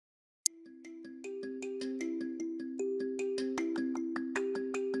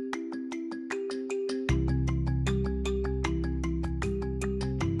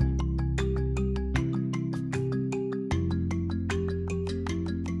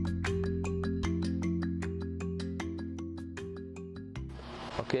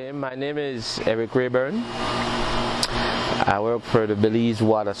Okay, my name is Eric Rayburn. I work for the Belize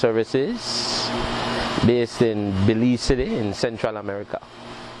Water Services based in Belize City in Central America.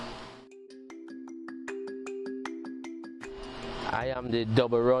 I am the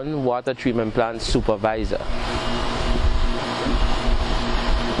Double Run Water Treatment Plant Supervisor.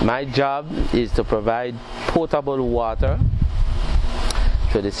 My job is to provide potable water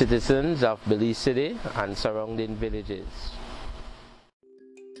to the citizens of Belize City and surrounding villages.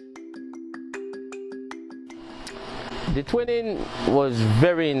 The twinning was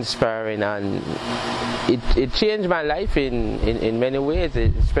very inspiring, and it changed my life in many ways,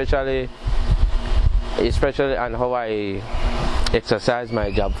 especially on how I exercise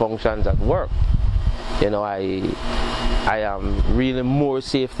my job functions at work. You know, I am really more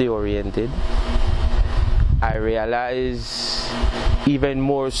safety oriented. I realize even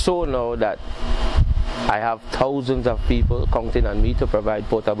more so now that I have thousands of people counting on me to provide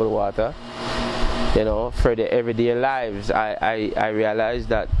potable water. You know, for their everyday lives. I realize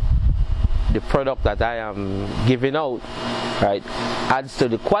that the product that I am giving out, right, adds to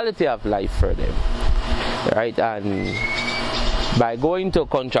the quality of life for them, right? And by going to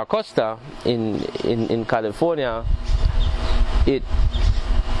Contra Costa in California, it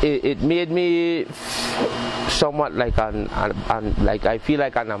made me somewhat like like I feel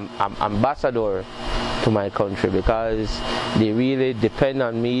like an ambassador to my country, because they really depend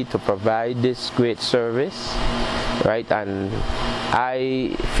on me to provide this great service, right? And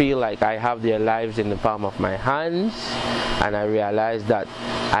I feel like I have their lives in the palm of my hands, and I realize that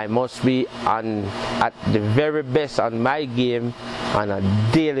I must be at the very best on my game on a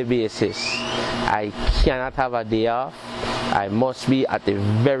daily basis. I cannot have a day off. I must be at the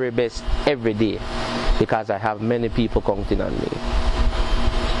very best every day, because I have many people counting on me.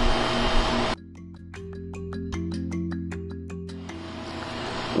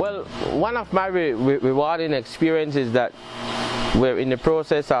 Well, one of my rewarding experiences is that we're in the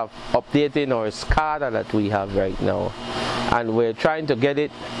process of updating our SCADA that we have right now, and we're trying to get it,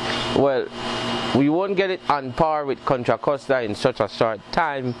 well, we won't get it on par with Contra Costa in such a short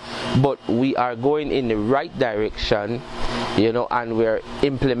time, but we are going in the right direction, you know, and we're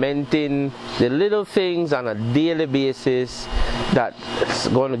implementing the little things on a daily basis that's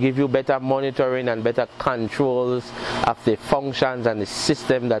going to give you better monitoring and better controls of the functions and the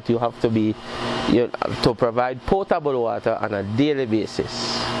system that you have to be, you know, to provide potable water on a daily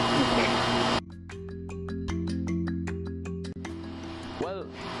basis. Well,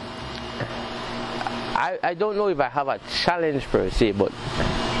 I don't know if I have a challenge per se, but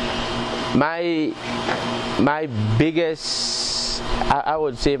my biggest, I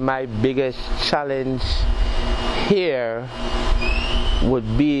would say my biggest challenge here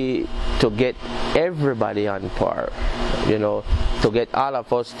would be to get everybody on par, you know, to get all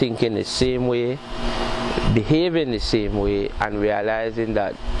of us thinking the same way, behaving the same way, and realizing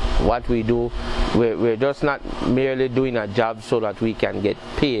that what we do, we're just not merely doing a job so that we can get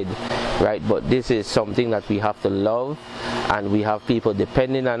paid, right? But this is something that we have to love, and we have people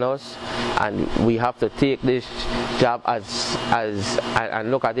depending on us, and we have to take this job and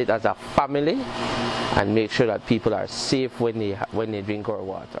look at it as a family, and make sure that people are safe when they drink our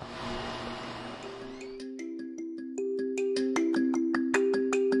water.